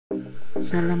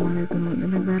Assalamualaikum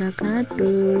warahmatullahi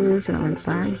wabarakatuh. Selamat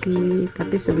pagi.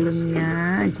 Tapi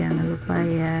sebelumnya jangan lupa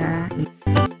ya.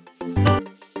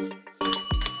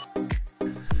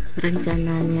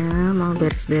 Rencananya mau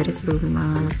beres-beres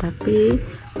rumah, tapi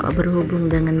kok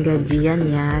berhubung dengan gajian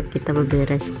ya, kita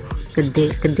berberes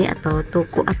gede atau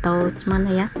toko atau gimana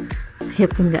ya.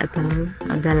 Saya pun nggak tahu.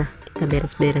 Udahlah, kita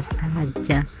beres-beres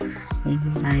aja.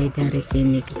 Mulai dari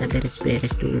sini kita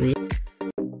beres-beres dulu ya.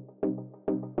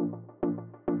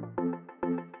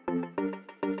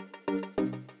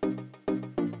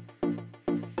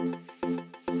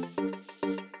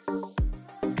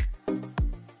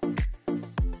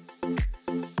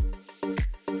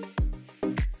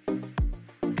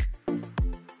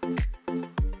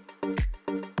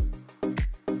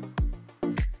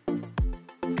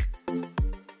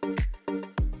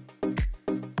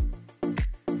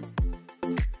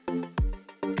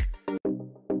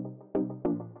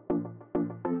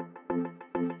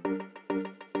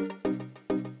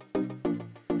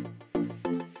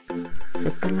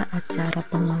 Setelah acara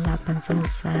pengelapan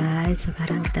selesai,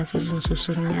 sekarang kita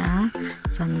susun-susunnya,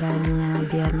 sandalnya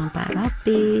biar nampak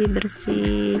rapi,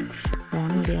 bersih,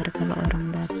 dan biar kalau orang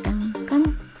datang kan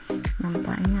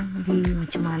nampaknya di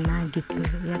macam mana gitu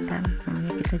ya kan,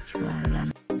 namanya kita jualan.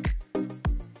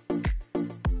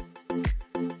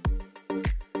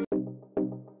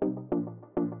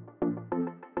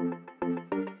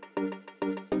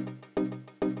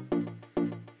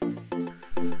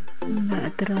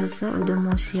 Nggak terasa udah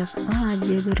mau siap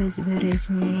aja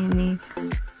beres-beresnya ini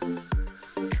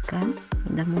kan,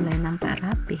 udah mulai nampak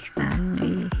rapi kan.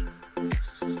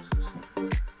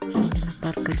 Inilah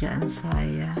pekerjaan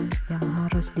saya yang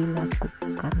harus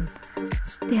dilakukan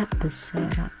setiap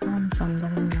berserakan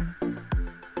sandalnya.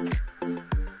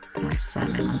 Terasa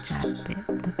memang capek,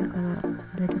 tapi kalau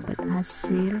udah dapat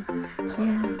hasil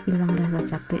ya hilang rasa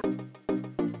capek.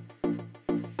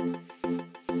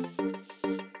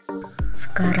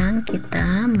 Sekarang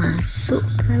kita masuk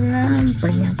dalam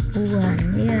penyapuan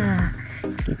ya,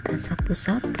 kita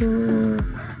sapu-sapu,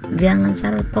 jangan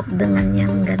salpok dengan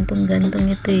yang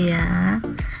gantung-gantung itu ya.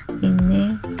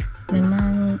 Ini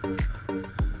memang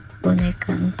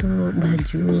boneka untuk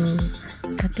baju,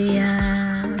 tapi ya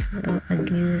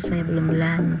selagi saya belum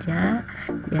belanja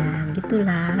ya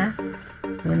gitulah,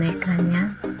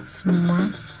 bonekanya semua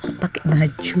pakai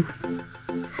baju.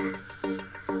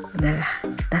 Udahlah,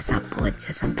 kita sapu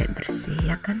aja sampai bersih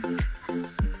ya kan.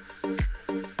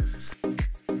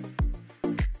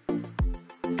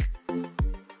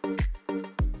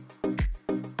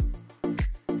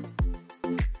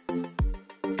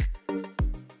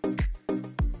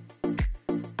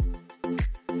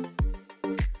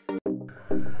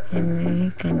 Ini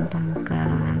kain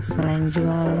pangkas. Selain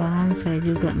jualan, saya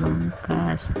juga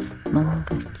memangkas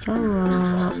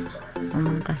cowok,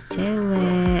 memangkas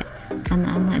cewek,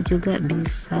 anak-anak juga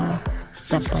bisa.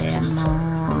 Siapa yang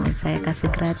mau saya kasih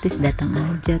gratis datang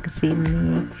aja ke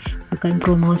sini, bukan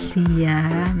promosi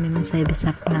ya, memang saya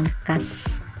bisa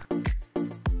pangkas.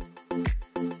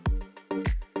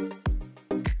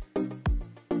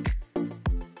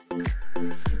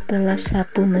 Setelah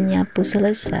sapu menyapu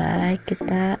selesai,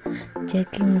 kita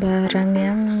checking barang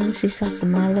yang sisa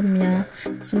semalamnya.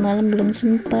 Semalam belum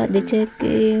sempat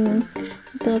dicekking,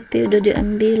 tapi udah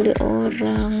diambil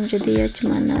orang, jadi ya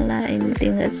cemana lah, ini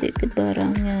tinggal sedikit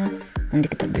barangnya, nanti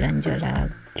kita belanja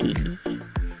lagi.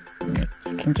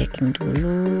 Ini checking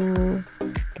dulu,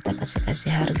 kita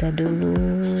kasih harga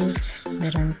dulu,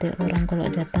 biar nanti orang kalau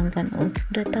datang kan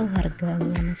udah tahu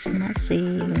harganya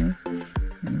masing-masing.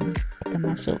 Kita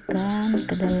masukkan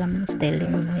ke dalam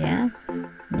styling ya,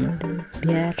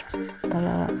 biar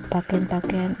kalau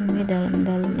pakaian ini dalam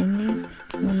ini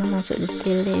memang masuk di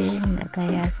styling, nggak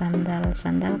kayak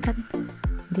sandal kan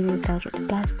ditaruh di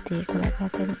plastik. Kalau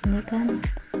pakaian ini kan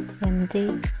ya nanti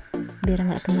biar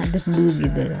nggak kena debu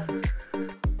gitu loh.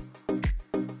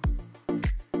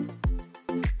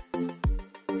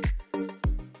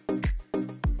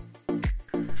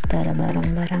 Setelah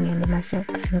barang-barang yang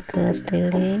dimasukkan ke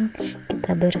styling,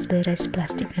 kita beres-beres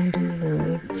plastiknya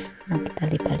dulu. Nah, kita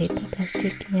lipat-lipat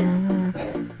plastiknya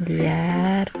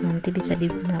biar nanti bisa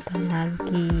digunakan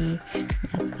lagi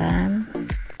ya kan.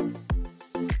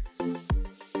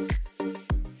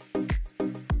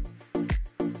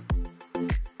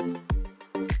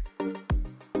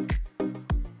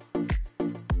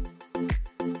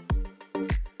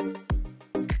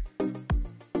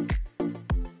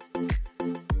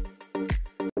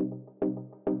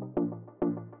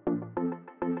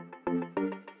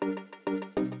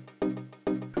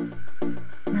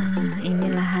 Nah,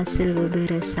 inilah hasil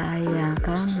beberes saya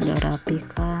kan, udah rapi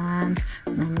kan.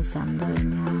 Nah, ini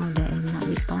sandalnya udah enak.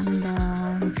 di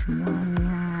pandang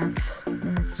semuanya.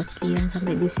 Dan sekian,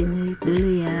 sampai di sini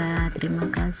dulu ya. Terima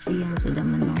kasih yang sudah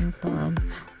menonton.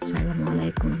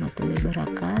 Assalamualaikum warahmatullahi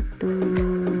wabarakatuh.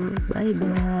 Bye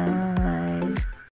bye.